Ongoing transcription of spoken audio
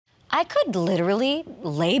I could literally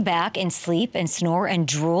lay back and sleep and snore and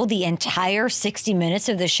drool the entire 60 minutes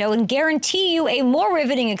of the show and guarantee you a more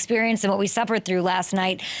riveting experience than what we suffered through last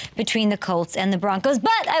night between the Colts and the Broncos.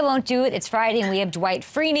 But I won't do it. It's Friday, and we have Dwight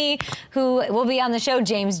Freeney, who will be on the show.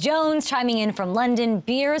 James Jones chiming in from London.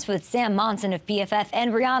 Beers with Sam Monson of PFF.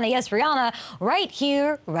 And Rihanna, yes, Rihanna, right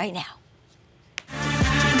here, right now.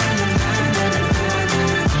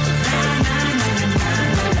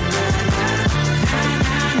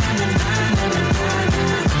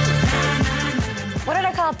 What did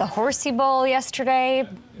I call it? The horsey bowl yesterday?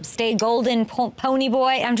 Stay golden pony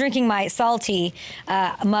boy. I'm drinking my salty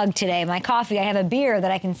mug today. My coffee, I have a beer that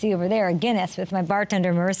I can see over there, a Guinness, with my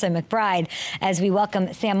bartender Marissa McBride, as we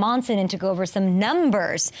welcome Sam Monson in to go over some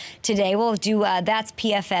numbers today. We'll do That's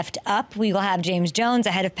PFF'd Up. We will have James Jones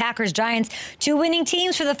ahead of Packers Giants, two winning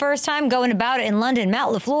teams for the first time going about it in London. Matt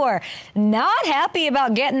LaFleur not happy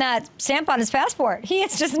about getting that stamp on his passport. He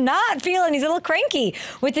is just not feeling, he's a little cranky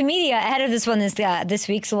with the media ahead of this one this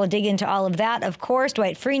week, so we'll dig into all of that. Of course,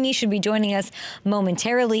 Dwight Freeney should be joining us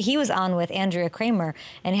momentarily. He was on with Andrea Kramer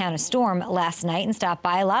and Hannah Storm last night and stopped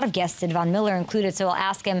by. A lot of guests did, Von Miller included, so I'll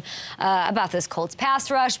ask him about this Colts pass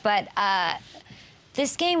rush. But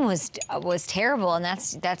this game was terrible, and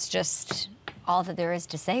that's just all that there is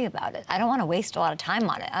to say about it. I don't want to waste a lot of time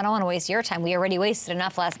on it. I don't want to waste your time. We already wasted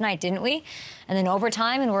enough last night, didn't we? And then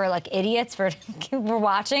overtime, and we're like idiots for we're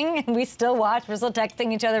watching, and we still watch. We're still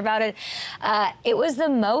texting each other about it. It was the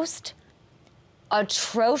most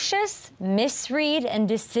atrocious misread and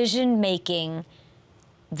decision-making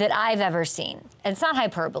that I've ever seen. And it's not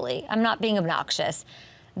hyperbole. I'm not being obnoxious.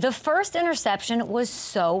 The first interception was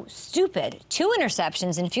so stupid. 2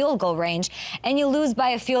 interceptions in field goal range, and you lose by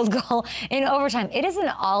a field goal in overtime. It is an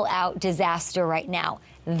all-out disaster right now.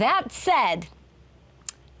 That said,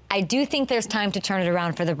 I do think there's time to turn it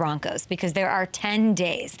around for the Broncos, because there are 10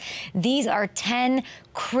 days. These are 10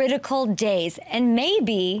 critical days, and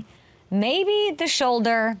maybe the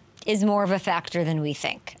shoulder is more of a factor than we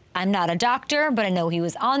think. I'm not a doctor, but I know he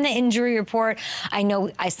was on the injury report. I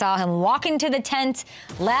know I saw him walk into the tent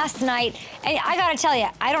last night. And I got to tell you,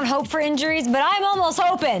 I don't hope for injuries, but I'm almost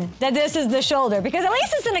hoping that this is the shoulder, because at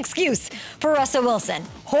least it's an excuse for Russell Wilson.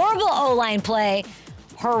 Horrible O-line play,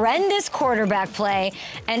 horrendous quarterback play,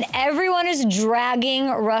 and everyone is dragging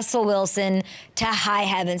Russell Wilson to high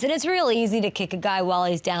heavens. And it's real easy to kick a guy while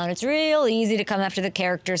he's down. It's real easy to come after the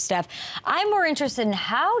character stuff. I'm more interested in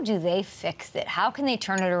how do they fix it? How can they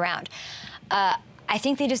turn it around? I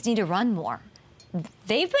think they just need to run more.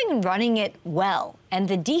 They've been running it well, and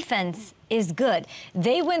the defense is good.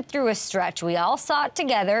 They went through a stretch. We all saw it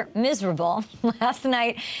together, miserable, last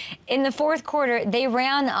night. In the fourth quarter, they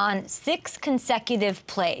ran on 6 consecutive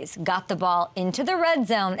plays, got the ball into the red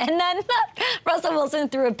zone, and then Russell Wilson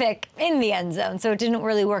threw a pick in the end zone, so it didn't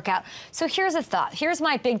really work out. So here's a thought. Here's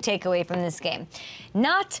my big takeaway from this game.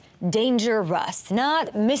 Not Danger Russ,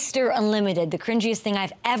 not Mr. Unlimited, the cringiest thing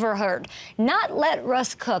I've ever heard. Not let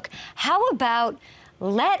Russ cook. How about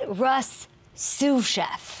let Russ sous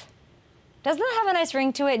chef? Doesn't that have a nice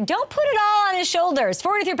ring to it? Don't put it all on his shoulders.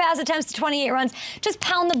 43 pass attempts to 28 runs. Just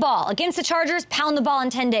pound the ball. Against the Chargers, pound the ball in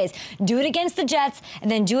 10 days. Do it against the Jets, and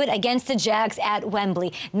then do it against the Jags at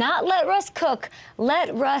Wembley. Not let Russ cook.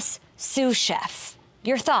 Let Russ sous chef.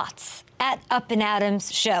 Your thoughts at Up and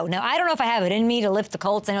Adams Show. Now, I don't know if I have it in me to lift the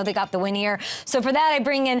Colts. I know they got the win here. So for that, I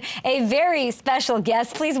bring in a very special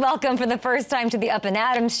guest. Please welcome for the first time to the Up and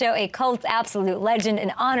Adams Show, a Colts absolute legend.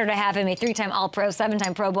 An honor to have him, a 3-time All-Pro,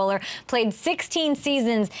 7-time Pro Bowler, played 16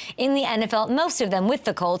 seasons in the NFL, most of them with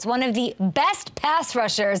the Colts. One of the best pass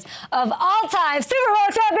rushers of all time, Super Bowl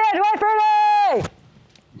champion, Dwight Freeney!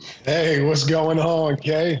 Hey, what's going on,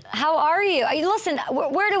 Kay? How are you? Listen,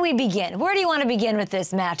 where do we begin? Where do you want to begin with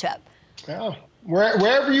this matchup? Yeah,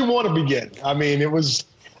 wherever you want to begin. I mean,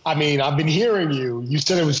 I've been hearing you. You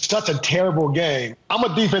said it was such a terrible game. I'm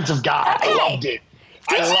a defensive guy. Okay. I loved it.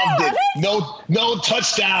 I loved it. No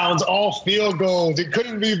touchdowns, all field goals. It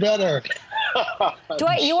couldn't be better.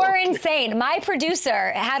 Dwight, you are insane. My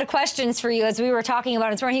producer had questions for you as we were talking about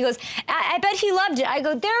it this morning. He goes, I bet he loved it. I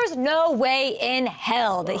go, there's no way in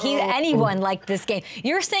hell that anyone liked this game.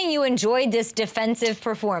 You're saying you enjoyed this defensive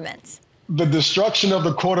performance. The destruction of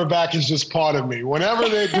the quarterback is just part of me. Whenever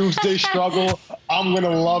they struggle, I'm going to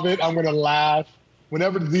love it. I'm going to laugh.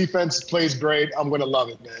 Whenever the defense plays great, I'm going to love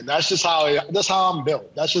it, man. That's just how I'm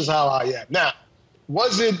built. That's just how I am. Now,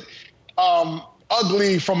 was it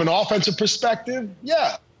ugly from an offensive perspective?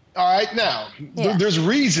 Yeah. All right. Now, there's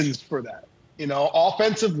reasons for that. You know,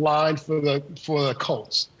 offensive line for the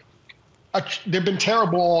Colts. They've been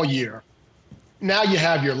terrible all year. Now you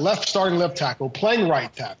have your starting left tackle playing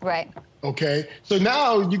right tackle. Right. Okay, so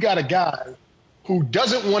now you got a guy who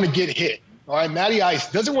doesn't want to get hit. All right, Matty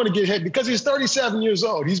Ice doesn't want to get hit because he's 37 years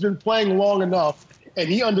old. He's been playing long enough, and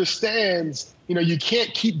he understands, you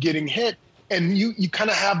can't keep getting hit. And you kind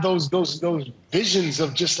of have those visions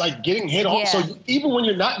of just like getting hit. Yeah. So even when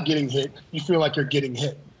you're not getting hit, you feel like you're getting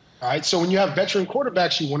hit. All right. So when you have veteran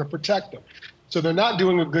quarterbacks, you want to protect them. So they're not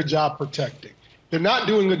doing a good job protecting. They're not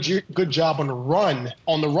doing a good job on the run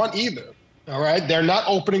either. All right. They're not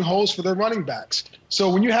opening holes for their running backs. So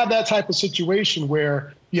when you have that type of situation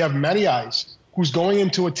where you have Matty Ice, who's going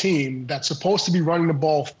into a team that's supposed to be running the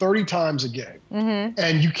ball 30 times a game,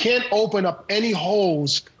 and you can't open up any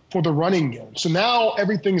holes for the running game. So now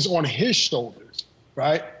everything's on his shoulders,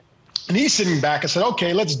 right? And he's sitting back and said,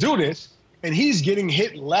 okay, let's do this. And he's getting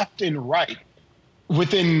hit left and right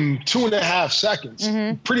within 2.5 seconds,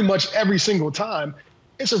 pretty much every single time.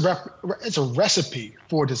 It's a recipe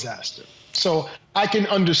for disaster. So I can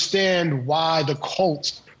understand why the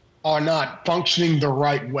Colts are not functioning the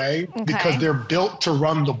right way, because they're built to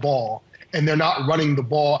run the ball, and they're not running the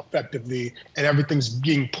ball effectively, and everything's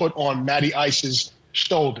being put on Matty Ice's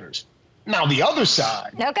shoulders. Now, the other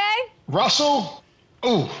side, Russell,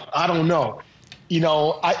 I don't know.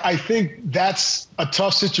 I think that's a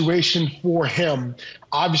tough situation for him.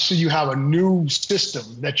 Obviously, you have a new system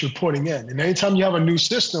that you're putting in. And anytime you have a new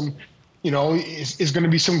system, it's going to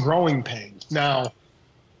be some growing pains. Now,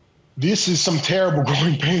 this is some terrible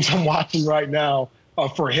growing pains I'm watching right now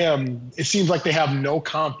for him. It seems like they have no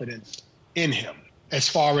confidence in him as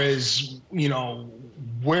far as,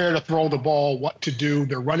 where to throw the ball, what to do.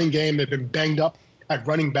 Their running game, they've been banged up at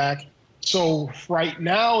running back. So right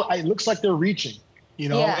now, it looks like they're reaching,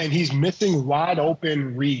 and he's missing wide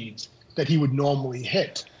open reads that he would normally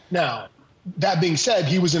hit. Now, that being said,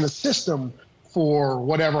 he was in a system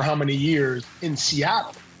for how many years in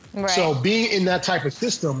Seattle. Right. So being in that type of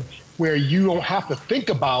system where you don't have to think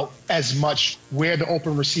about as much where the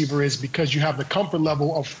open receiver is, because you have the comfort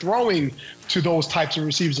level of throwing to those types of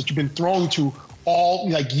receivers that you've been thrown to all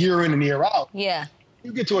year in and year out. Yeah.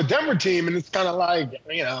 You get to a Denver team and it's kind of like,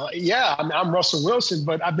 I'm Russell Wilson,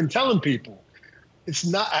 but I've been telling people it's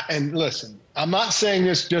not. And listen, I'm not saying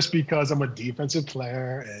this just because I'm a defensive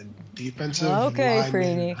player and defensive. Okay,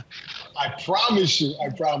 Freeney. I promise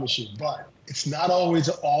you, but it's not always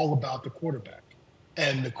all about the quarterback.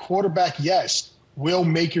 And the quarterback, yes, will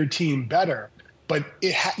make your team better, but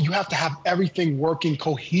you have to have everything working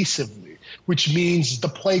cohesively, which means the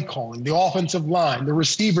play calling, the offensive line, the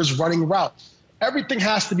receivers running routes. Everything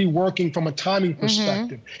has to be working from a timing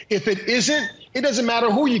perspective. If it isn't, it doesn't matter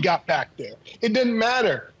who you got back there. It doesn't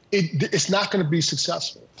matter. It's not going to be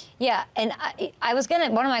successful. Yeah, and I was one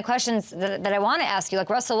of my questions that I want to ask you,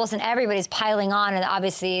 like Russell Wilson, everybody's piling on, and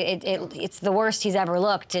obviously it's the worst he's ever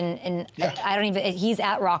looked, and he's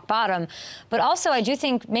at rock bottom. But also, I do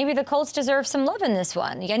think maybe the Colts deserve some love in this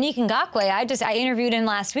one. Yannick Ngakoue, I interviewed him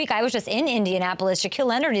last week. I was just in Indianapolis. Shaquille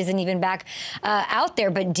Leonard isn't even back out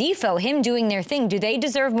there, but Defo, him doing their thing, do they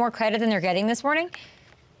deserve more credit than they're getting this morning?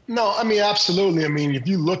 No, absolutely. If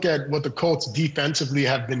you look at what the Colts defensively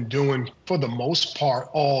have been doing for the most part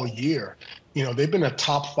all year, they've been a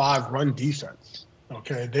top 5 run defense.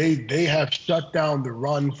 Okay, they have shut down the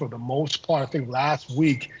run for the most part. I think last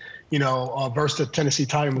week, versus the Tennessee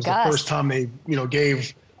Titans was the first time they,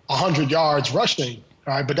 gave 100 yards rushing.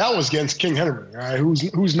 All right, but that was against King Henry. All right,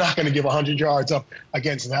 who's not going to give 100 yards up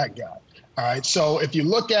against that guy? All right, so if you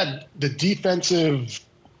look at the defensive,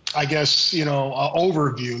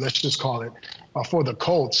 overview, let's just call it, for the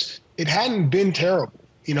Colts, it hadn't been terrible.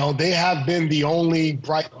 They have been the only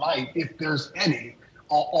bright light, if there's any,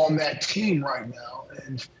 on that team right now.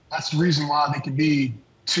 And that's the reason why they can be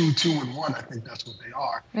 2-2-1. I think that's what they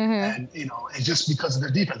are. And, it's just because of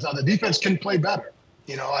their defense. Now, the defense can play better.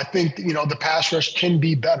 I think, the pass rush can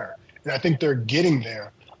be better. And I think they're getting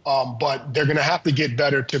there. But they're going to have to get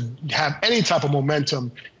better to have any type of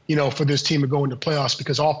momentum, for this team to go into playoffs,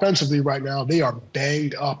 because offensively right now they are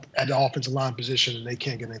banged up at the offensive line position and they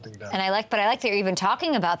can't get anything done. And I like that you're even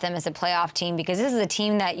talking about them as a playoff team, because this is a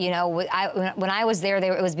team that, when I was there,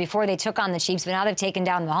 it was before they took on the Chiefs, but now they've taken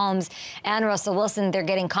down Mahomes and Russell Wilson. They're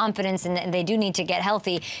getting confidence and they do need to get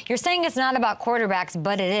healthy. You're saying it's not about quarterbacks,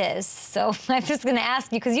 but it is. So I'm just going to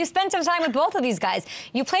ask you, because you spent some time with both of these guys.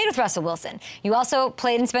 You played with Russell Wilson. You also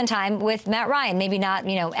played and spent time with Matt Ryan, maybe not,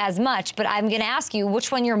 as much, but I'm going to ask you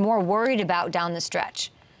which one you're more worried about down the stretch.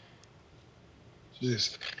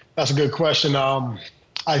 Jeez, that's a good question.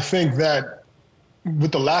 I think that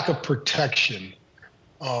with the lack of protection,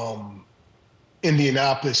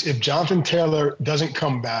 Indianapolis, if Jonathan Taylor doesn't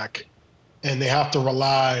come back and they have to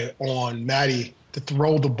rely on Matty to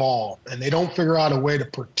throw the ball and they don't figure out a way to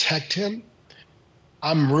protect him,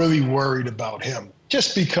 I'm really worried about him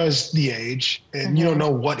just because the age and you don't know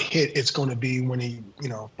what hit it's going to be when he,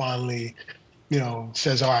 finally,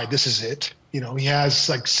 says, all right, this is it. He has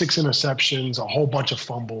like 6 interceptions, a whole bunch of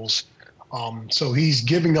fumbles. So he's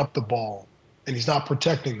giving up the ball and he's not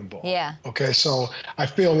protecting the ball. Yeah. Okay. So I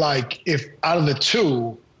feel like if out of the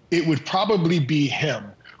two, it would probably be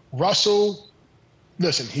him. Russell,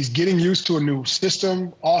 listen, he's getting used to a new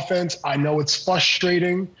system, offense. I know it's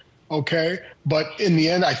frustrating. Okay. But in the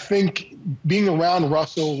end, I think being around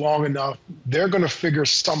Russell long enough, they're going to figure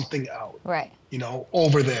something out. Right.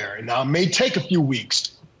 Over there. And now it may take a few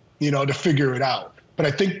weeks, to figure it out. But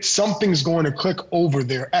I think something's going to click over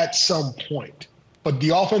there at some point. But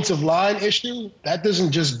the offensive line issue, that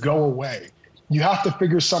doesn't just go away. You have to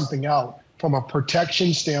figure something out from a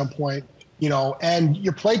protection standpoint, and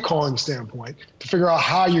your play calling standpoint to figure out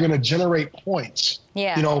how you're going to generate points,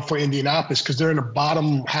 for Indianapolis, because they're in the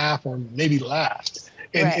bottom half or maybe last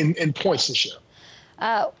in points this year.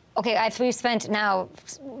 Okay, we've spent now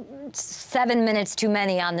 7 minutes too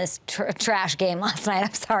many on this trash game last night.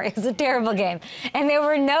 I'm sorry, it was a terrible game. And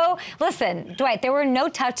listen, Dwight, there were no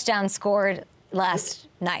touchdowns scored last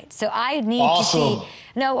night. So I need to see.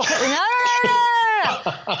 No.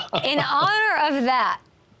 In honor of that,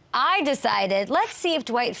 I decided, let's see if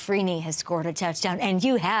Dwight Freeney has scored a touchdown. And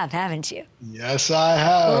you have, haven't you? Yes, I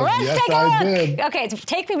have. Let's take a look. Did. Okay,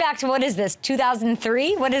 take me back to, what is this,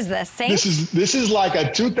 2003? What is this, Saints? This is like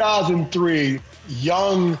a 2003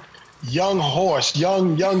 young horse,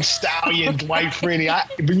 young stallion, Dwight Freeney.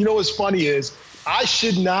 But you know what's funny is, I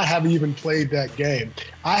should not have even played that game.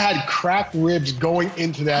 I had cracked ribs going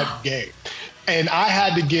into that game. And I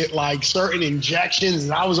had to get like certain injections,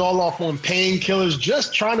 and I was all off on painkillers,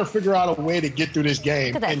 just trying to figure out a way to get through this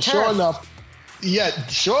game. And sure enough,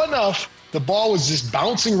 the ball was just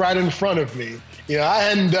bouncing right in front of me. I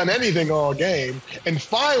hadn't done anything all game. And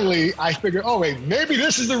finally, I figured, oh, wait, maybe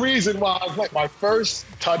this is the reason why I played my first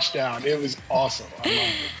touchdown. It was awesome. I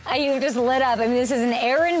loved it. You just lit up. I mean, this is an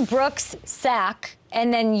Aaron Brooks sack.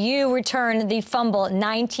 And then you return the fumble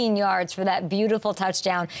 19 yards for that beautiful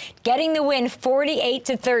touchdown, getting the win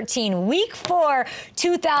 48-13, week 4,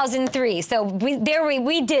 2003. So we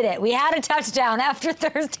did it. We had a touchdown after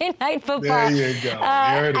Thursday Night Football. There you go.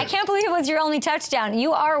 I can't believe it was your only touchdown.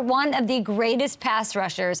 You are one of the greatest pass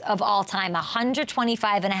rushers of all time,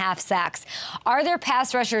 125.5 sacks. Are there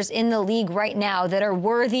pass rushers in the league right now that are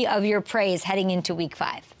worthy of your praise heading into week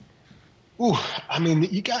 5? Ooh, I mean,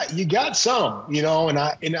 you got some,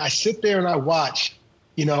 and I sit there and I watch,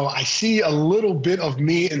 I see a little bit of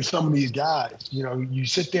me in some of these guys. You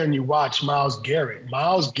sit there and you watch Myles Garrett.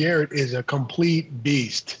 Myles Garrett is a complete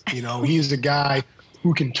beast. He's a guy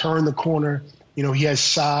who can turn the corner. He has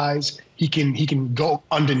size. He can go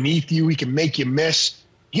underneath you. He can make you miss.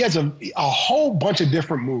 He has a whole bunch of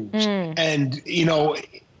different moves. And,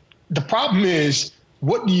 the problem is,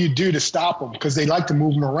 what do you do to stop them? Because they like to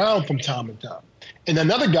move them around from time to time. And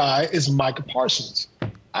another guy is Micah Parsons.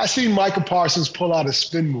 I seen Micah Parsons pull out a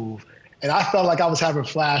spin move, and I felt like I was having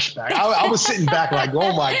flashback. I was sitting back like,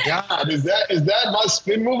 oh my God, is that my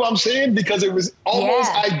spin move I'm seeing? Because it was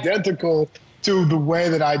almost identical to the way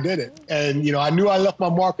that I did it. And, I knew I left my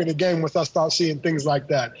mark in the game once I started seeing things like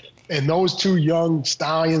that. And those two young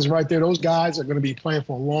stallions right there, those guys are going to be playing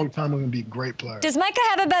for a long time. They're going to be great players. Does Micah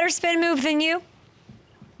have a better spin move than you?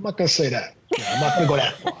 I'm not gonna say that. I'm not gonna go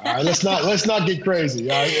that far. All right, let's not get crazy.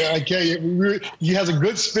 All right? He has a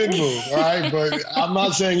good spin move. All right, but I'm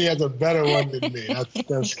not saying he has a better one than me.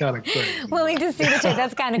 That's kind of crazy. Willing to see the tape.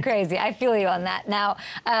 That's kind of crazy. I feel you on that. Now,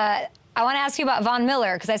 I want to ask you about Von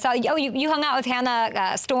Miller, because I saw you hung out with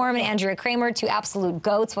Hannah Storm and Andrea Kramer, two absolute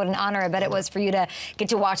goats. What an honor I bet it was for you to get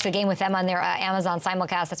to watch the game with them on their Amazon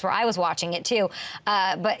simulcast. That's where I was watching it too.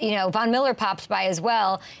 But Von Miller popped by as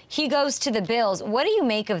well. He goes to the Bills. What do you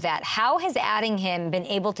make of that? How has adding him been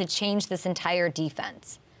able to change this entire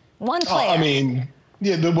defense? One player.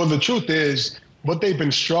 The truth is, what they've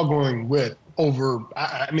been struggling with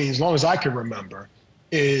as long as I can remember,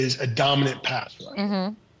 is a dominant pass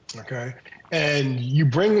rush. Okay. And you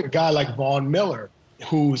bring a guy like Von Miller,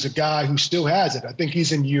 who's a guy who still has it. I think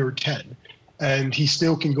he's in year 10, and he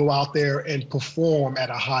still can go out there and perform at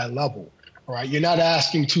a high level. All right. You're not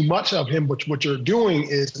asking too much of him, but what you're doing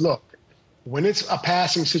is, look, when it's a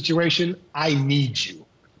passing situation, I need you.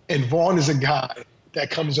 And Vaughn is a guy that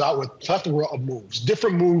comes out with a plethora of moves,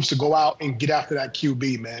 different moves to go out and get after that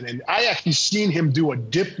QB, man. And I actually seen him do a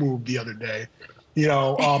dip move the other day.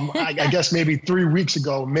 I guess maybe 3 weeks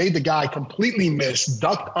ago, made the guy completely miss,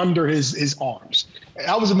 ducked under his arms.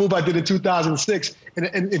 That was a move I did in 2006.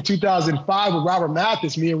 in 2005 with Robert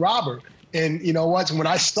Mathis, me and Robert. And you know what? When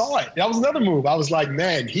I saw it, that was another move. I was like,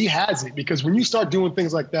 man, he has it. Because when you start doing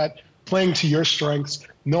things like that, playing to your strengths,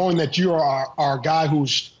 knowing that you are our guy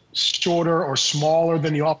who's shorter or smaller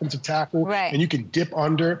than the offensive tackle, right, and you can dip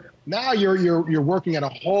under, now you're working at a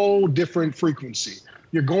whole different frequency.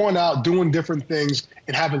 You're going out doing different things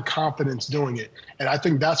and having confidence doing it. And I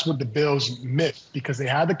think that's what the Bills missed, because they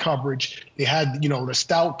had the coverage. They had, the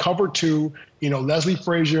stout cover two. Leslie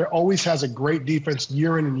Frazier always has a great defense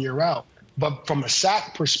year in and year out. But from a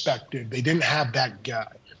sack perspective, they didn't have that guy.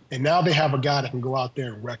 And now they have a guy that can go out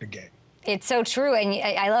there and wreck a game. It's so true, and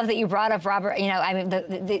I love that you brought up Robert.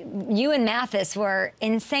 You and Mathis were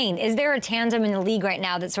insane. Is there a tandem in the league right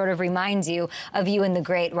now that sort of reminds you of you and the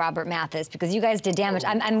great Robert Mathis? Because you guys did damage.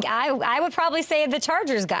 I would probably say the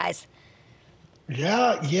Chargers guys.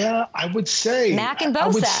 Yeah, I would say Mac and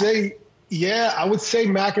Bosa. I would say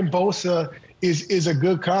Mac and Bosa is a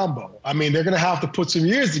good combo. I mean, they're going to have to put some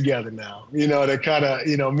years together now. They kind of,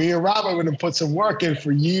 me and Robert are going to put some work in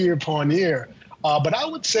for year upon year. But I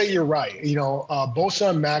would say you're right. Bosa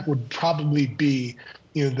and Mac would probably be,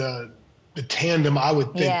 the tandem I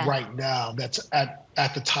would think right now that's at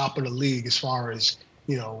the top of the league as far as,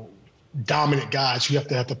 dominant guys. You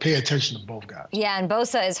have to pay attention to both guys. Yeah, and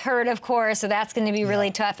Bosa is hurt, of course, so that's going to be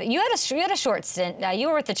really tough. You had a short stint. You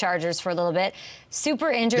were with the Chargers for a little bit. Super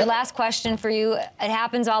injured. Yep. Last question for you. It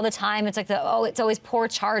happens all the time. It's like it's always poor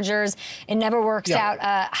Chargers. It never works out.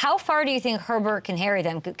 How far do you think Herbert can carry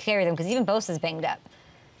them? Because even Bosa's banged up.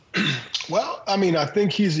 Well, I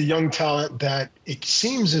think he's a young talent that it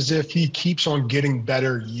seems as if he keeps on getting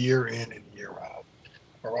better year in and year out.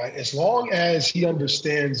 All right. As long as he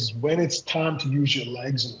understands when it's time to use your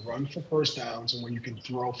legs and run for first downs and when you can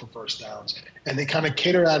throw for first downs, and they kind of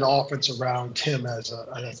cater that offense around him as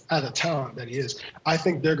a talent that he is, I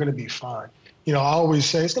think they're going to be fine. I always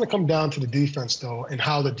say it's going to come down to the defense, though, and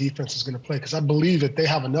how the defense is going to play, because I believe that they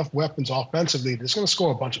have enough weapons offensively that's going to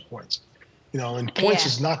score a bunch of points. And points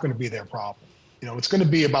is not going to be their problem. It's going to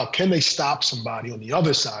be about, can they stop somebody on the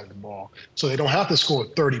other side of the ball so they don't have to score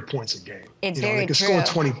 30 points a game. It's they can score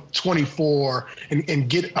 20, 24 and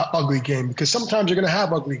get an ugly game, because sometimes you're going to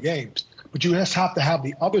have ugly games. But you just have to have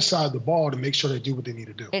the other side of the ball to make sure they do what they need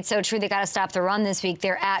to do. It's so true. They got to stop the run this week.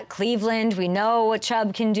 They're at Cleveland. We know what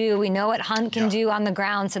Chubb can do. We know what Hunt can do on the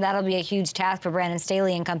ground. So that'll be a huge task for Brandon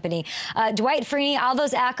Staley and company. Dwight Freeney, all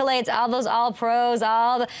those accolades, all those All-Pros,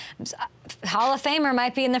 all the Hall of Famer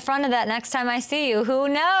might be in the front of that next time I see you. Who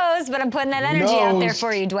knows? But I'm putting that energy out there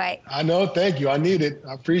for you, Dwight. I know. Thank you. I need it.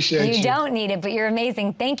 I appreciate you. You don't need it, but you're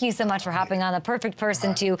amazing. Thank you so much for hopping on. The perfect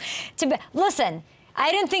person to listen. I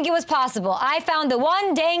didn't think it was possible. I found the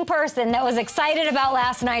one dang person that was excited about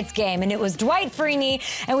last night's game, and it was Dwight Freeney.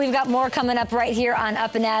 And we've got more coming up right here on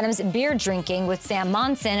Up and Adams, beer drinking with Sam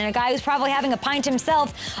Monson, and a guy who's probably having a pint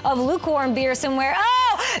himself of lukewarm beer somewhere.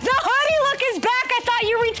 Oh, the hoodie look is back. I thought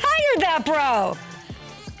you retired that, bro.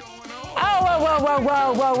 Oh,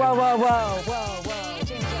 whoa.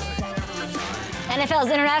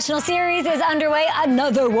 NFL's International Series is underway.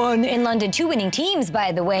 Another one in London. 2 winning teams,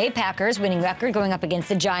 by the way. Packers winning record going up against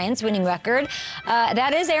the Giants winning record.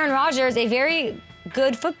 That is Aaron Rodgers, a very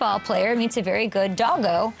good football player, meets a very good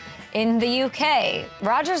doggo in the UK.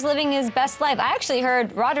 Rodgers living his best life. I actually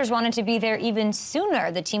heard Rodgers wanted to be there even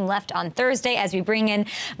sooner. The team left on Thursday as we bring in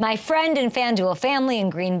my friend and FanDuel family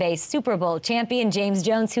and Green Bay Super Bowl champion, James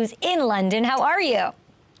Jones, who's in London. How are you?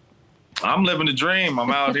 I'm living the dream.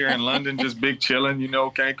 I'm out here in London, just big chilling,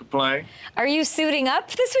 can't complain. Are you suiting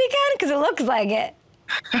up this weekend? Because it looks like it.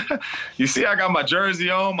 You see, I got my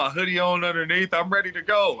jersey on, my hoodie on underneath. I'm ready to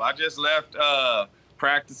go. I just left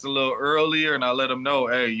practice a little earlier, and I let them know,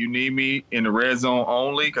 hey, you need me in the red zone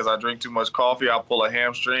only because I drink too much coffee. I'll pull a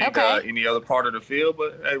hamstring any other part of the field.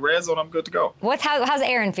 But, hey, red zone, I'm good to go. How's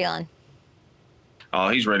Aaron feeling? Oh,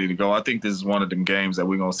 he's ready to go. I think this is one of them games that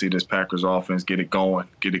we're going to see this Packers offense get it going,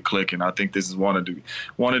 get it clicking. I think this is one of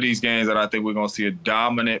these games that I think we're going to see a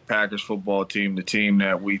dominant Packers football team, the team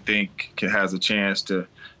that we think has a chance to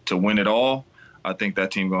win it all. I think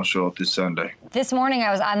that team going to show up this Sunday. This morning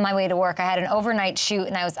I was on my way to work. I had an overnight shoot,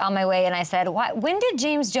 and I was on my way, and I said, when did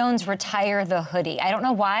James Jones retire the hoodie? I don't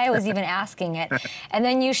know why I was even asking it. And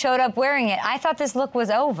then you showed up wearing it. I thought this look was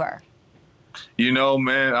over.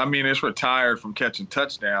 Man, it's retired from catching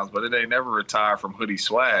touchdowns, but it ain't never retired from hoodie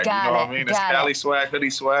swag. What I mean? It's Cali swag, hoodie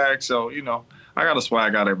swag. So, I got to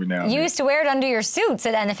swag out every now and then. You used to wear it under your suits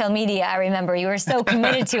at NFL Media, I remember. You were so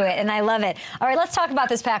committed to it, and I love it. All right, let's talk about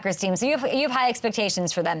this Packers team. So you have high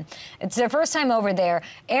expectations for them. It's their first time over there.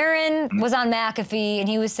 Aaron was on McAfee, and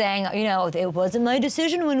he was saying, it wasn't my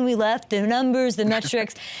decision when we left, the numbers, the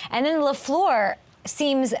metrics. And then LaFleur,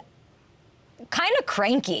 seems kind of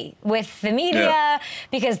cranky with the media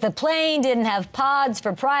because the plane didn't have pods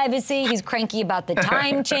for privacy. He's cranky about the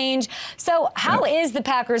time change. So how is the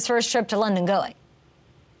Packers' first trip to London going?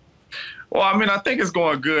 Well, I mean, I think it's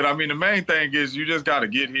going good. I mean, the main thing is you just got to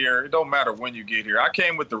get here. It don't matter when you get here. I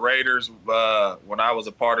came with the Raiders when I was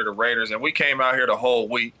a part of the Raiders, and we came out here the whole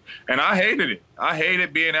week, and I hated it. I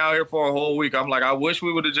hated being out here for a whole week. I'm like, I wish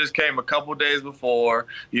we would have just came a couple days before,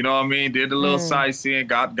 you know what I mean, did a little sightseeing,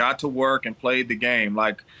 got to work and played the game.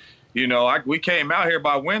 Like, you know, we came out here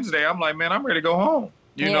by Wednesday. I'm like, man, I'm ready to go home.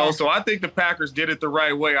 You know, so I think the Packers did it the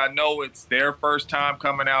right way. I know it's their first time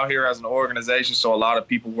coming out here as an organization, so a lot of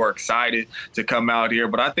people were excited to come out here,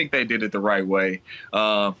 but I think they did it the right way.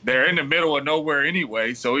 They're in the middle of nowhere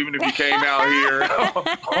anyway, so even if you came out here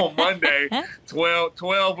on Monday,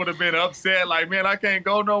 12 would have been upset, like, man, I can't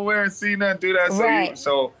go nowhere and see nothing, do that. Right.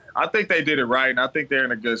 So I think they did it right, and I think they're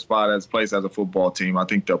in a good spot as a football team. I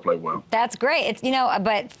think they'll play well. That's great. It's, you know,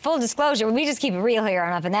 but full disclosure, we just keep it real here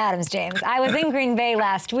on Up and Adams, James. I was in Green Bay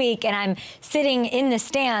last week, and I'm sitting in the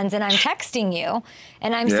stands, and I'm texting you,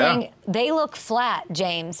 and I'm saying, they look flat,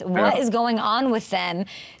 James. What is going on with them?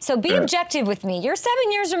 So be objective with me. You're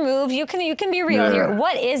 7 years removed. You can be real here.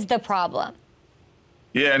 What is the problem?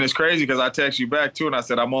 Yeah, and it's crazy because I text you back, too, and I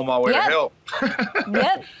said, I'm on my way to help.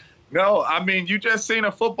 No, I mean, you just seen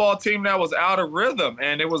a football team that was out of rhythm,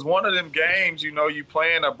 and it was one of them games, you know, you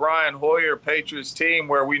playing a Brian Hoyer Patriots team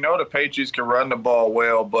where we know the Patriots can run the ball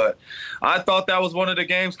well, but I thought that was one of the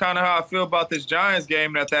games, kind of how I feel about this Giants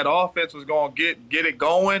game, that offense was going to get it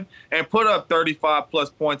going and put up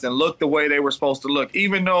 35-plus points and look the way they were supposed to look,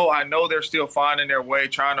 even though I know they're still finding their way,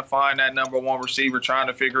 trying to find that number one receiver, trying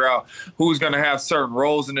to figure out who's going to have certain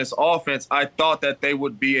roles in this offense. I thought that they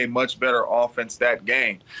would be a much better offense that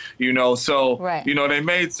game. You know, so, you know, they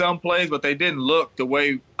made some plays, but they didn't look the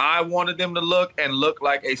way I wanted them to look and look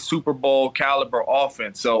like a Super Bowl caliber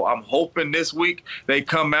offense. So I'm hoping this week they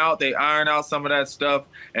come out, they iron out some of that stuff,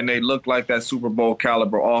 and they look like that Super Bowl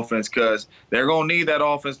caliber offense, because they're going to need that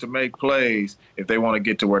offense to make plays if they want to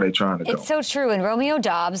get to where they're trying to go. It's so true. And Romeo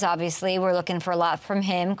Doubs, obviously, we're looking for a lot from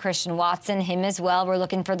him. Christian Watson, him as well. We're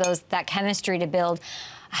looking for that chemistry to build.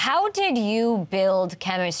 How did you build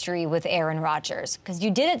chemistry with Aaron Rodgers? Because you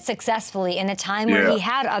did it successfully in a time where he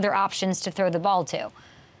had other options to throw the ball to.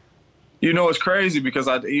 You know, it's crazy because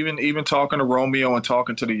I even talking to Romeo and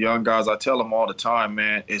talking to the young guys, I tell them all the time,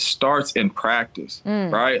 man, it starts in practice,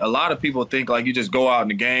 right? A lot of people think like you just go out in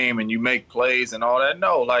the game and you make plays and all that.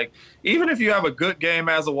 No, like even if you have a good game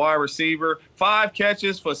as a wide receiver, 5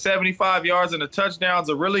 catches for 75 yards and a touchdown is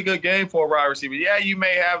a really good game for a wide receiver. Yeah, you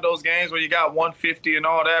may have those games where you got 150 and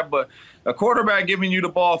all that, but a quarterback giving you the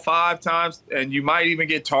ball 5 times and you might even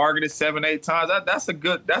get targeted 7, 8 times, that's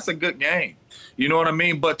a good game. You know what I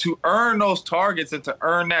mean? But to earn those targets and to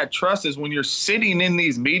earn that trust is when you're sitting in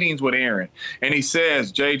these meetings with Aaron and he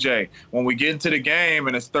says, JJ, when we get into the game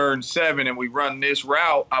and it's 3rd and 7 and we run this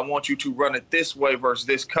route, I want you to run it this way versus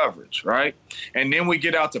this coverage, right? And then we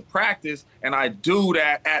get out to practice and I do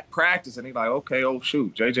that at practice. And he's like, okay, oh,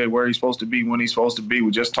 shoot, JJ, where he's supposed to be, when he's supposed to be.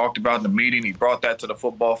 We just talked about in the meeting. He brought that to the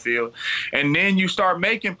football field. And then you start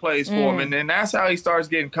making plays for him. And then that's how he starts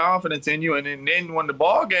getting confidence in you. And then when the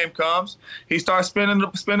ball game comes, he starts spinning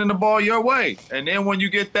the ball your way. And then when you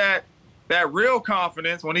get that real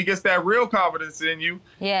confidence, when he gets that real confidence in you,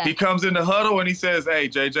 he comes in the huddle and he says, hey,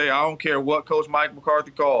 JJ, I don't care what Coach Mike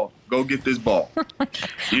McCarthy called. Go get this ball.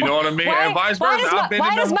 You know what I mean? And vice versa.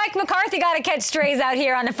 Why does Mike McCarthy got to catch strays out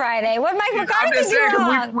here on a Friday? What Mike McCarthy do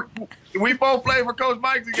wrong? We both play for Coach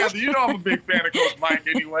Mike together. You know I'm a big fan of Coach Mike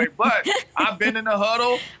anyway. But I've been in the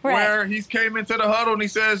huddle where he's came into the huddle and he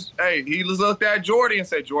says, hey, he looked at Jordy and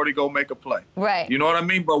said, Jordy, go make a play. Right. You know what I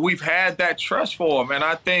mean? But we've had that trust for him. And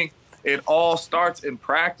I think it all starts in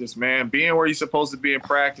practice, man. Being where you're supposed to be in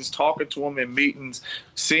practice, talking to him in meetings,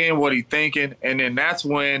 seeing what he's thinking. And then that's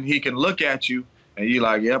when he can look at you and you're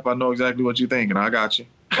like, yep, I know exactly what you're thinking. I got you.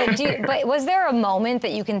 But was there a moment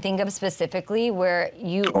that you can think of specifically where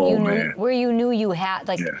you knew you had,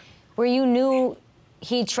 like, where you knew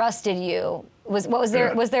he trusted you? Was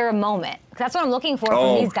there a moment? That's what I'm looking for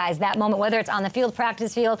from these guys, that moment, whether it's on the field,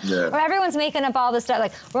 practice field, or everyone's making up all this stuff,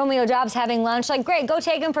 like Romeo Doubs having lunch, like, great, go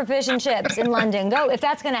take him for fish and chips in London. Go, if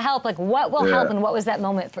that's going to help, like, what will help and what was that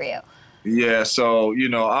moment for you? Yeah, so, you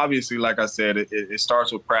know, obviously, like I said, it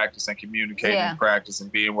starts with practice and communicating in practice and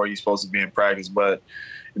being where you're supposed to be in practice. But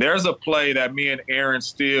there's a play that me and Aaron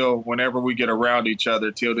still, whenever we get around each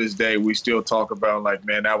other till this day, we still talk about, like,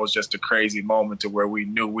 man, that was just a crazy moment to where we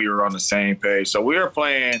knew we were on the same page. So we were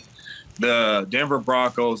playing the Denver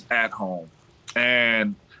Broncos at home.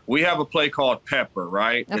 And we have a play called Pepper,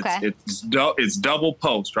 right? Okay. It's double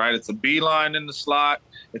post, right? It's a beeline in the slot.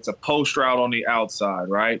 It's a post route on the outside,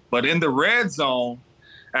 right? But in the red zone,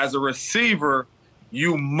 as a receiver,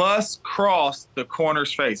 you must cross the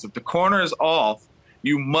corner's face. If the corner is off,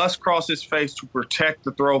 you must cross his face to protect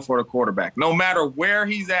the throw for the quarterback, no matter where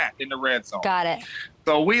he's at in the red zone. Got it.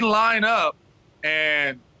 So we line up,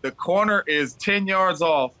 and the corner is 10 yards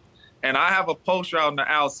off, and I have a post route on the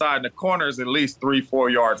outside, and the corner is at least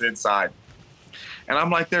 3-4 yards inside. And I'm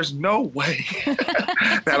like, there's no way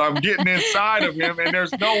that I'm getting inside of him, and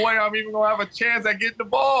there's no way I'm even going to have a chance at getting the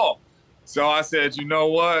ball. So I said, you know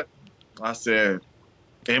what? I said,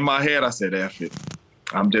 in my head, I said, F it.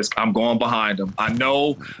 I'm going behind him. I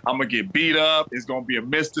know I'm going to get beat up. It's going to be a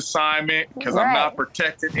missed assignment because I'm not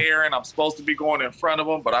protecting Aaron. I'm supposed to be going in front of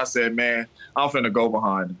him. But I said, man, I'm finna go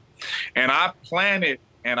behind him. And I planted,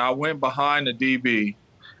 and I went behind the DB,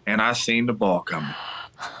 and I seen the ball coming.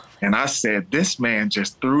 And I said, this man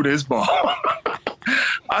just threw this ball.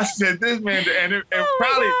 I said, this man,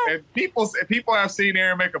 and people have seen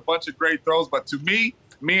Aaron make a bunch of great throws, but to me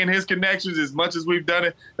and his connections, as much as we've done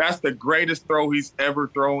it, that's the greatest throw he's ever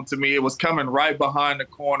thrown to me. It was coming right behind the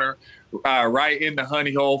corner, right in the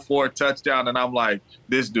honey hole for a touchdown, and I'm like,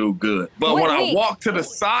 this dude good. But when I walked to the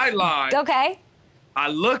sideline, I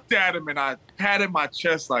looked at him and I patted my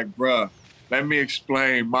chest like, bruh, let me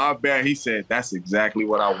explain. My bad. He said, that's exactly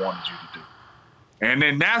what I wanted you to do. And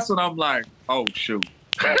then that's when I'm like, oh, shoot.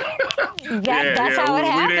 That's how it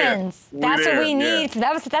happens. That's what we need.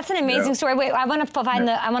 Yeah. That's an amazing story. Wait, I want to find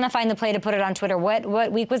the play to put it on Twitter.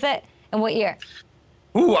 What week was it and what year?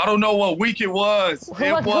 Ooh, I don't know what week it was.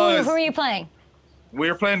 Who were you playing? We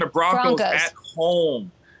were playing the Broncos at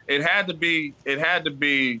home. It had to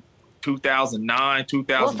be 2009,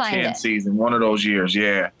 2010 season, one of those years.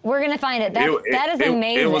 Yeah, we're gonna find it. That is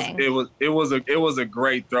amazing. It was a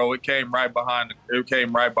great throw. It came right behind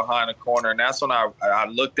the corner, and that's when I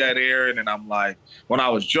looked at Aaron, and I'm like, when I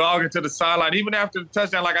was jogging to the sideline, even after the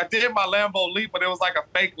touchdown, like I did my Lambeau leap, but it was like a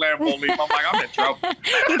fake Lambeau leap. I'm like, I'm in trouble.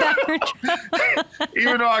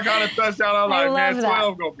 Even though I got a touchdown, I'm like, man,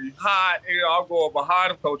 12 gonna be hot. You know, I'm going behind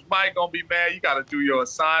him. Coach Mike gonna be mad. You got to do your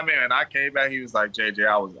assignment. And I came back. He was like, JJ,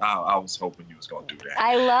 I was hoping you was going to do that.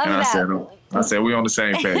 I love that. I said, we on the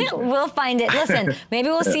same page. We'll find it. Listen, maybe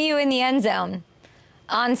we'll see you in the end zone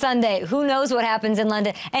on Sunday. Who knows what happens in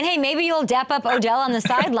London? And, hey, maybe you'll dap up Odell on the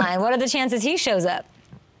sideline. What are the chances he shows up?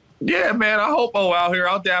 Yeah, man, I hope out here.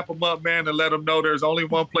 I'll dap him up, man, and let him know there's only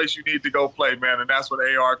one place you need to go play, man, and that's with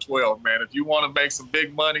AR-12, man. If you want to make some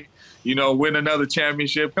big money, you know, win another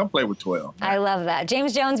championship, come play with 12. Man. I love that.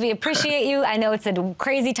 James Jones, we appreciate you. I know it's a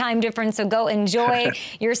crazy time difference, so go enjoy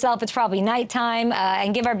yourself. It's probably nighttime,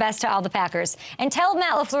 and give our best to all the Packers. And tell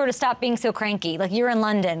Matt LaFleur to stop being so cranky. Like, you're in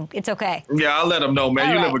London. It's okay. Yeah, I'll let him know,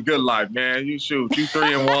 man. You live a good life, man. You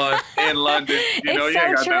 3-1 in London. You know, you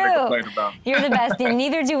ain't got nothing to complain about. You're the best, and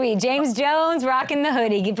neither do we. James Jones rocking the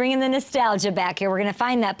hoodie, bringing the nostalgia back here. We're going to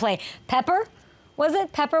find that play. Pepper? Was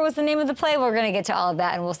it? Pepper was the name of the play? We're going to get to all of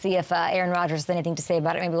that, and we'll see if Aaron Rodgers has anything to say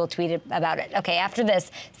about it. Maybe we'll tweet about it. Okay, after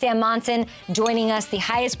this, Sam Monson joining us, the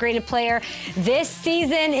highest-graded player this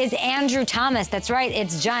season is Andrew Thomas. That's right,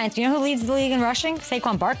 it's Giants. You know who leads the league in rushing?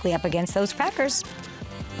 Saquon Barkley up against those Packers.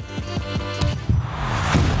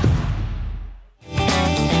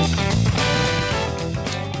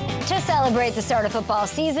 To celebrate the start of football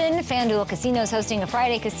season, FanDuel Casino is hosting a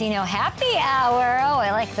Friday Casino Happy Hour. Oh,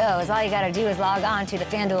 I like those. All you got to do is log on to the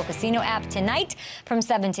FanDuel Casino app tonight from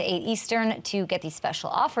 7 to 8 Eastern to get the special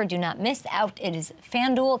offer. Do not miss out. It is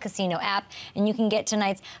FanDuel Casino app, and you can get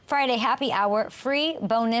tonight's Friday Happy Hour free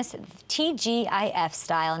bonus TGIF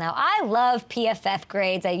style. Now, I love PFF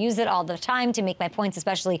grades. I use it all the time to make my points,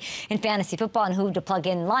 especially in fantasy football and who to plug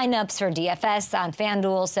in lineups for DFS on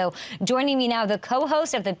FanDuel. So joining me now, the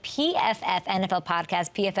co-host of the PFF NFL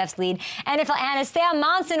podcast, PFF's lead NFL analyst Sam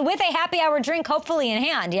Monson, with a happy hour drink hopefully in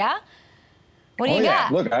hand, yeah? What do you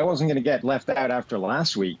got? Look, I wasn't going to get left out after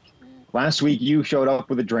last week. Last week you showed up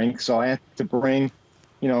with a drink, so I had to bring,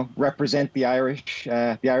 represent the Irish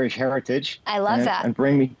heritage. I love that. And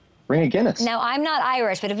bring a Guinness. Now, I'm not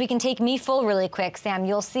Irish, but if we can take me full really quick, Sam,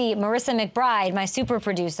 you'll see Marissa McBride, my super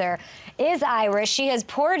producer, is Irish. She has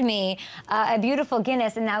poured me a beautiful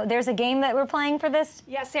Guinness, and now there's a game that we're playing for this?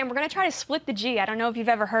 Yeah, Sam, we're going to try to split the G. I don't know if you've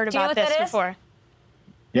ever heard about this before.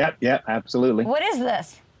 Yep, absolutely. What is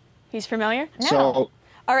this? He's familiar? No.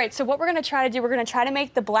 All right, so what we're going to try to do, we're going to try to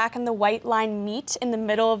make the black and the white line meet in the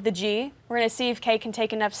middle of the G. We're going to see if Kay can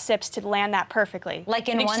take enough sips to land that perfectly. Like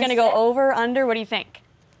in one sip? She's going to go over, under? What do you think?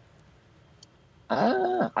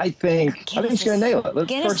 I think she's going to nail it.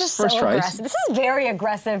 Guinness is so aggressive. This is very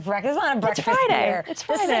aggressive breakfast. It's not a breakfast beer. It's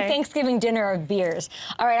Friday. This is a Thanksgiving dinner of beers.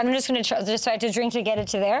 All right, I'm just going to try to drink to get it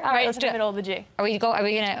to there. All right, let's do it. The middle of the G. Are we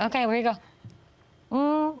going to, okay, where you go?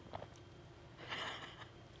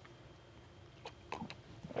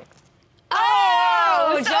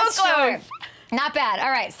 Oh, so just close. short. Not bad. All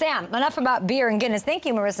right, Sam, enough about beer and Guinness. Thank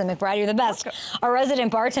you, Marissa McBride. You're the best. Our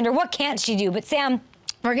resident bartender. What can't she do? But Sam,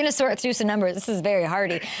 we're going to sort through some numbers. This is very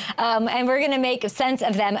hardy. And we're going to make sense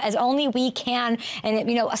of them as only we can. And,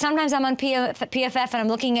 you know, sometimes I'm on PFF and I'm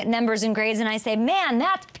looking at numbers and grades and I say, man,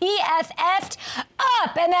 that's PFF'd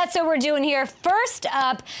up. And that's what we're doing here. First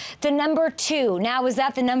up, the number 2. Now, is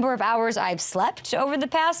that the number of hours I've slept over the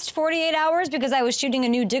past 48 hours because I was shooting a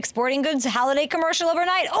new Dick's Sporting Goods holiday commercial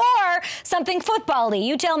overnight, or something football-y?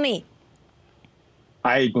 You tell me.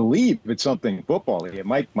 I believe it's something football-y. It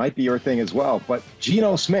might be your thing as well. But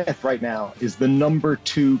Geno Smith right now is the number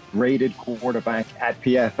 2 graded quarterback at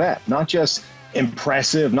PFF. Not just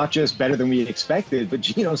impressive, not just better than we expected, but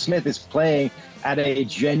Geno Smith is playing at a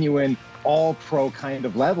genuine all-pro kind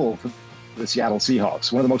of level for the Seattle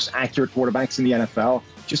Seahawks. One of the most accurate quarterbacks in the NFL.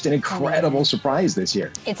 Just an incredible surprise this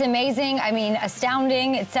year. It's amazing. I mean,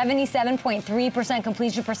 astounding. It's 77.3%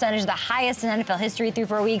 completion percentage, the highest in NFL history through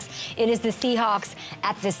 4 weeks. It is the Seahawks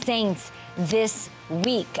at the Saints this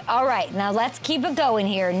week. All right, now let's keep it going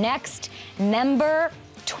here. Next, number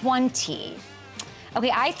 20.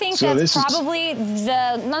 Okay, I think so that's probably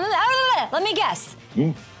let me guess.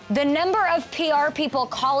 The number of PR people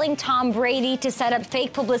calling Tom Brady to set up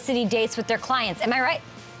fake publicity dates with their clients. Am I right?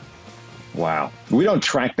 Wow. We don't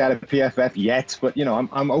track that at PFF yet, but, you know,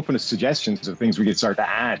 I'm open to suggestions of things we could start to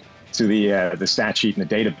add to the stat sheet and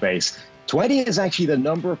the database. 20 is actually the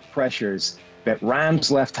number of pressures that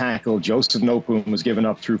Rams left tackle Joseph Noteboom was given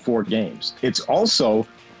up through 4 games. It's also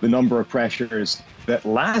the number of pressures that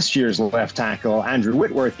last year's left tackle Andrew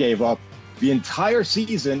Whitworth gave up the entire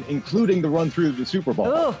season, including the run through the Super Bowl.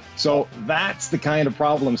 Ooh. So that's the kind of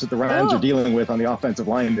problems that the Rams are dealing with on the offensive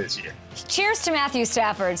line this year. Cheers to Matthew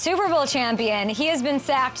Stafford, Super Bowl champion. He has been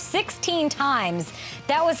sacked 16 times.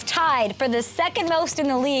 That was tied for the second most in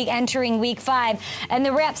the league entering week 5. And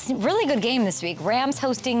the Rams, really good game this week. Rams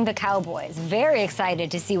hosting the Cowboys. Very excited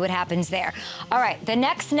to see what happens there. All right, the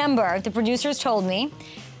next number, the producers told me,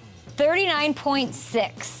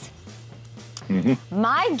 39.6.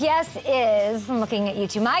 My guess is, I'm looking at you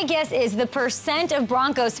two, my guess is the percent of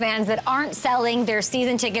Broncos fans that aren't selling their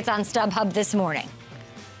season tickets on StubHub this morning.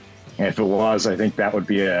 If it was, I think that would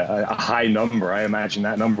be a high number. I imagine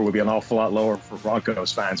that number would be an awful lot lower for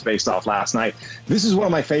Broncos fans based off last night. This is one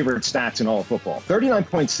of my favorite stats in all of football.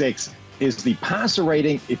 39.6 is the passer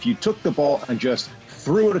rating if you took the ball and just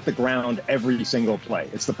threw it at the ground every single play.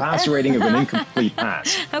 It's the passer rating of an incomplete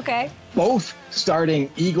pass. Okay. Both starting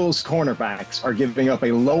Eagles cornerbacks are giving up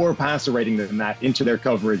a lower passer rating than that into their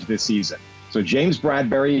coverage this season. So James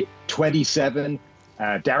Bradbury, 27,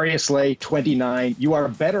 Darius Slay, 29. You are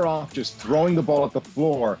better off just throwing the ball at the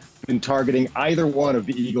floor than targeting either one of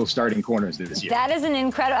the Eagles starting corners this year. That is an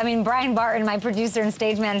incredible, I mean, Brian Barton, my producer and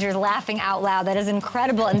stage manager, is laughing out loud. That is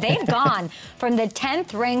incredible. And they've gone from the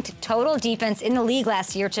 10th ranked total defense in the league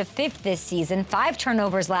last year to 5th this season. 5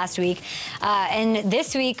 turnovers last week. And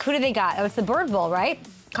this week, who do they got? Oh, it's the Bird Bowl, right?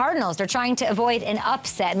 Cardinals. They're trying to avoid an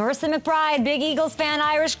upset. Marissa McBride, big Eagles fan,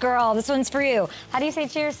 Irish girl. This one's for you. How do you say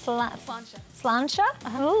cheers? Slancha. Slancha?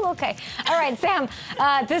 Ooh, okay. All right, Sam,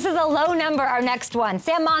 this is a low number, our next one.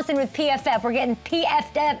 Sam Monson with PFF. We're getting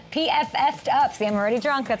PFF'd up. See, I'm already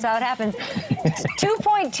drunk. That's how it happens.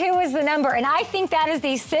 2.2 is the number, and I think that is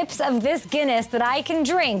the sips of this Guinness that I can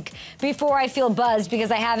drink before I feel buzzed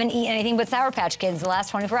because I haven't eaten anything but Sour Patch Kids the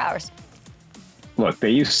last 24 hours. Look,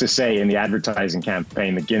 they used to say in the advertising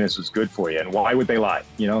campaign that Guinness was good for you, and why would they lie?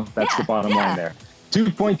 You know, that's the bottom line there.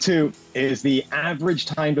 2.2 is the average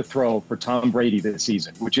time to throw for Tom Brady this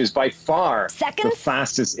season, which is by far the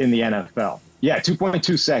fastest in the NFL. Yeah,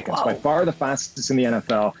 2.2 seconds, by far the fastest in the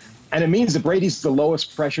NFL. And it means that Brady's the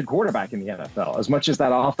lowest pressured quarterback in the NFL. As much as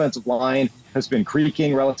that offensive line has been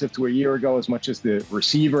creaking relative to a year ago, as much as the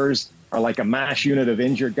receivers are like a mash unit of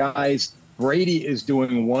injured guys, Brady is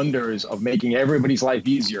doing wonders of making everybody's life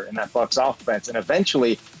easier in that Bucs offense. And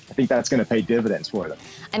eventually, I think that's going to pay dividends for them.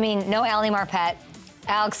 I mean, no Ali Marpet,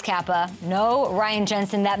 Alex Kappa, no Ryan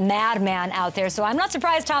Jensen, that madman out there. So I'm not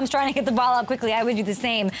surprised Tom's trying to get the ball out quickly. I would do the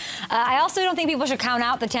same. I also don't think people should count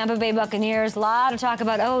out the Tampa Bay Buccaneers. A lot of talk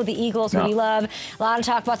about, the Eagles, who we love. A lot of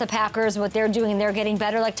talk about the Packers, what they're doing, and they're getting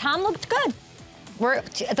better. Like, Tom looked good.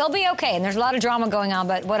 They'll be okay. And there's a lot of drama going on,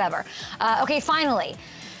 but whatever. Okay, finally.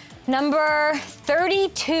 Number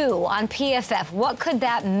 32 on PFF. What could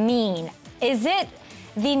that mean? Is it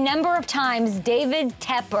the number of times David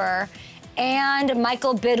Tepper and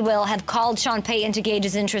Michael Bidwill have called Sean Payton to gauge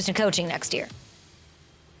his interest in coaching next year?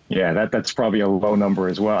 Yeah, that's probably a low number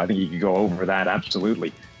as well. I think you could go over that,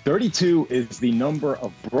 absolutely. 32 is the number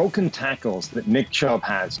of broken tackles that Nick Chubb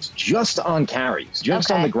has just on carries,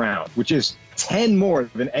 just on the ground, which is 10 more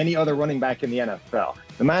than any other running back in the NFL.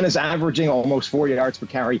 The man is averaging almost 4 yards per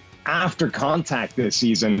carry after contact this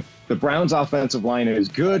season. The Browns' offensive line is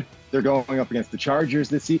good. They're going up against the Chargers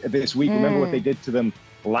this week. Remember what they did to them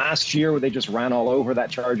last year, where they just ran all over that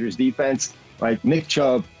Chargers defense? Like, Nick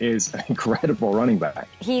Chubb is an incredible running back.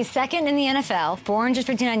 He's second in the NFL,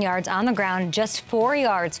 459 yards on the ground, just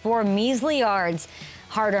 4 measly yards,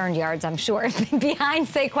 hard-earned yards, I'm sure, behind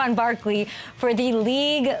Saquon Barkley for the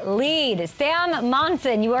league lead. Sam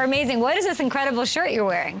Monson, you are amazing. What is this incredible shirt you're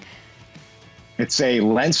wearing? It's a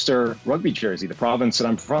Leinster rugby jersey, the province that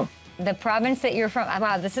I'm from. The province that you're from.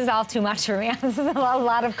 Wow, this is all too much for me. This is a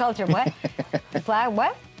lot of culture. What?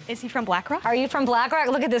 What? Is he from Blackrock? Are you from Blackrock?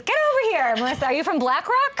 Look at this. Get over here, Melissa. Are you from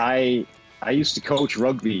Blackrock? I used to coach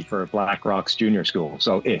rugby for Blackrock's junior school,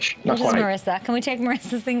 so ish. Not This is quite. Marissa. Can we take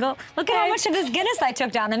Marissa single? Look at how much of this Guinness I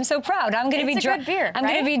took down. I'm so proud. I'm going to be drunk. Beer, I'm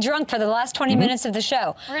going to be drunk for the last 20 minutes of the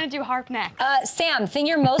show. We're going to do harp next. Sam, thing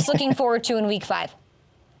you're most looking forward to in week 5?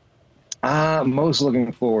 Most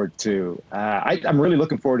looking forward to. I'm really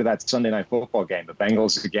looking forward to that Sunday night football game, the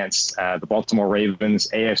Bengals against the Baltimore Ravens,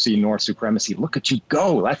 AFC North supremacy. Look at you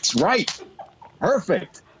go. That's right.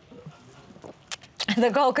 Perfect.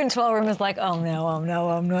 The goal control room is like, oh no, oh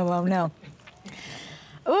no, oh no, oh no.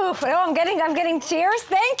 Ooh, I'm getting cheers.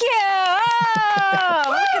 Thank you. Oh,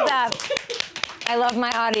 look at that. I love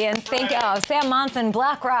my audience. Thank you. Oh, Sam Monson,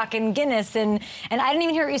 BlackRock, and Guinness, and I didn't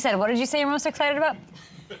even hear what you said. What did you say you're most excited about?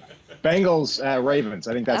 Bengals, Ravens.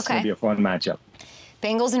 I think that's going to be a fun matchup.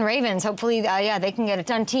 Bengals and Ravens. Hopefully, they can get it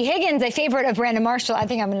done. T. Higgins, a favorite of Brandon Marshall. I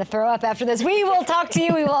think I'm going to throw up after this. We will talk to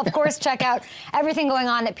you. We will, of course, check out everything going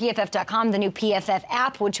on at PFF.com, the new PFF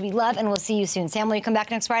app, which we love, and we'll see you soon. Sam, will you come back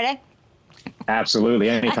next Friday? Absolutely.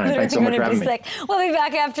 Anytime. Thanks so much for having me. We'll be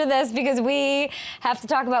back after this because we have to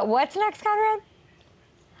talk about what's next, Conrad?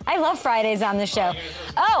 I love Fridays on the show.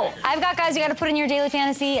 Oh, I've got guys you got to put in your daily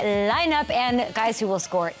fantasy lineup and guys who will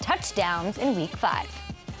score touchdowns in week 5.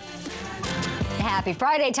 Happy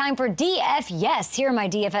Friday. Time for DF. Yes, here are my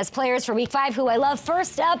DFS players for week 5 who I love.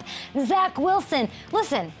 First up, Zach Wilson.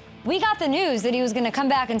 Listen, we got the news that he was going to come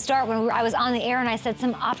back and start when I was on the air, and I said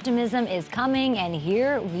some optimism is coming, and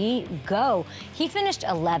here we go. He finished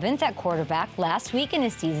 11th at quarterback last week in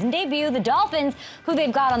his season debut. The Dolphins, who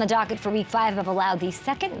they've got on the docket for week 5, have allowed the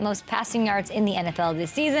 2nd most passing yards in the NFL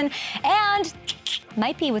this season, and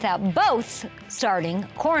might be without both starting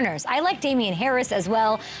corners. I like Damian Harris as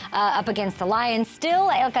well up against the Lions. Still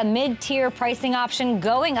like a mid-tier pricing option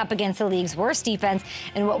going up against the league's worst defense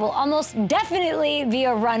and what will almost definitely be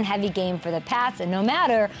a run-heavy game for the Pats, and no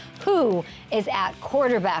matter who is at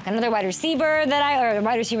quarterback. Another wide receiver that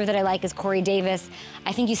I like is Corey Davis.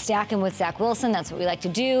 I think you stack him with Zach Wilson. That's what we like to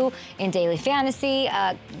do in daily fantasy.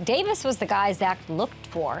 Davis was the guy Zach looked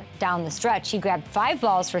for down the stretch. He grabbed 5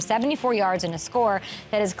 balls for 74 yards and a score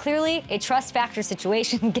that is clearly a trust factor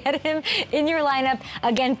situation. Get him in your lineup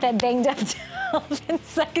against that banged-up Dolphins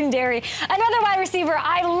secondary. Another wide receiver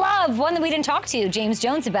I love, one that we didn't talk to James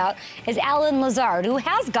Jones about, is Alan Lazard, who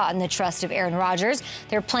has gotten the trust of Aaron Rodgers.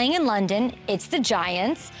 They're playing in London. It's the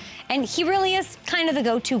Giants. And he really is kind of the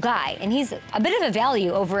go-to guy. And he's a bit of a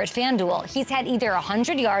value over at FanDuel. He's had either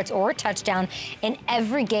 100 yards or a touchdown in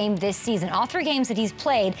every game this season. All 3 games that he's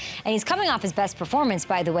played. And he's coming off his best performance,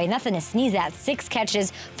 by the way. Nothing to sneeze at. 6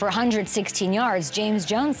 catches for 116 yards. James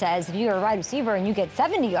Jones says if you're a wide receiver and you get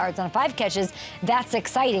 70 yards on 5 catches, that's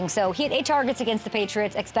exciting. So he had 8 targets against the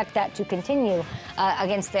Patriots. Expect that to continue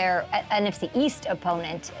against their NFC East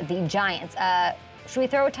opponent, the Giants. Should we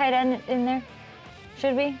throw a tight end in there?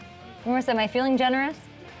 Should we? Marissa, am I feeling generous?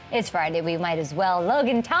 It's Friday, we might as well.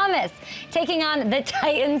 Logan Thomas taking on the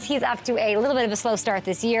Titans. He's off to a little bit of a slow start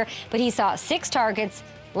this year, but he saw 6 targets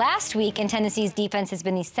last week, and Tennessee's defense has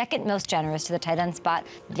been the 2nd most generous to the tight end spot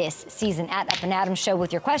this season. At Up and Adams Show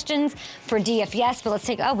with your questions for DFS, but let's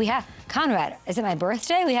take, we have, Conrad, is it my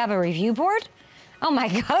birthday? We have a review board? Oh my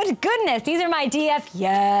goodness, these are my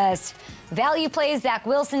DFS. Value plays, Zach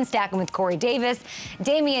Wilson, stacking with Corey Davis.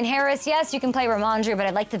 Damian Harris, yes, you can play Ramondre, but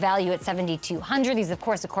I like the value at 7,200. These, of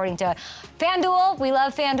course, according to FanDuel. We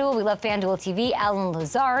love FanDuel. We love FanDuel TV. Alan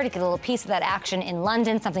Lazard, get a little piece of that action in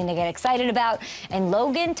London, something to get excited about. And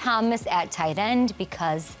Logan Thomas at tight end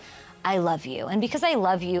because I love you. And because I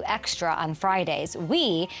love you extra on Fridays,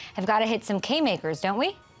 we have got to hit some K-makers, don't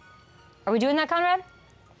we? Are we doing that, Conrad?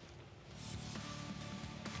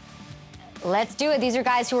 Let's do it. These are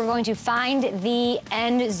guys who are going to find the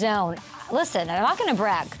end zone. Listen, I'm not going to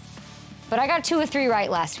brag, but I got 2 of 3 right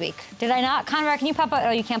last week. Did I not? Conrad, can you pop up?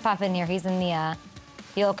 Oh, you can't pop in here. He's in the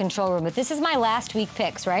old control room. But this is my last week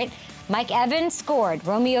picks, right? Mike Evans scored.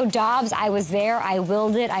 Romeo Doubs, I was there. I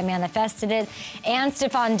willed it. I manifested it. And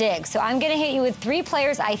Stephon Diggs. So I'm going to hit you with 3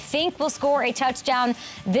 players I think will score a touchdown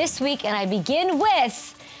this week. And I begin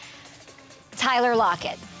with Tyler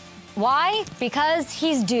Lockett. Why? Because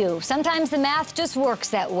he's due. Sometimes the math just works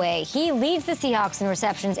that way. He leads the Seahawks in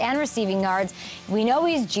receptions and receiving yards. We know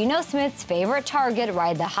he's Geno Smith's favorite target.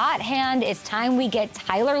 Ride the hot hand. It's time we get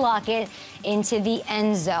Tyler Lockett into the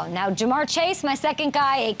end zone. Now, Jamar Chase, my second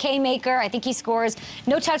guy, a K-maker. I think he scores.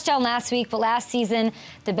 No touchdown last week, but last season,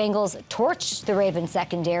 the Bengals torched the Ravens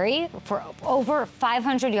secondary for over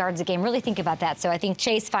 500 yards a game. Really think about that. So I think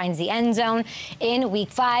Chase finds the end zone in week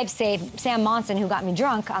 5. Sam Monson, who got me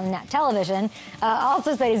drunk on that television,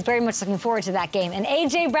 also said he's very much looking forward to that game. And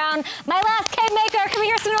A.J. Brown, my last K-maker. Can we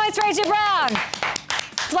hear some noise for A.J. Brown?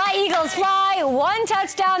 Fly, Eagles, fly. 1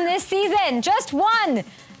 touchdown this season. Just 1.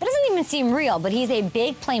 That doesn't even seem real, but he's a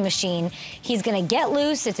big play machine. He's going to get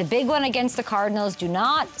loose. It's a big one against the Cardinals. Do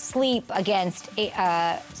not sleep against,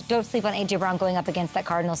 don't sleep on A.J. Brown going up against that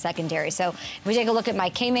Cardinals secondary. So if we take a look at my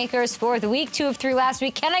K-makers for the week, 2 of 3 last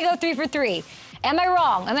week, can I go 3 for 3? Am I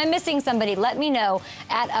wrong? Am I missing somebody? Let me know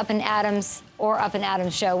at Up and Adams or Up and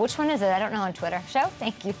Adams Show. Which one is it? I don't know on Twitter. Show?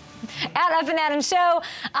 Thank you. At Up and Adams Show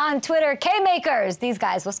on Twitter. K-makers. These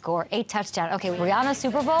guys will score a touchdown. Okay, Rihanna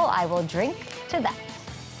Super Bowl. I will drink to that.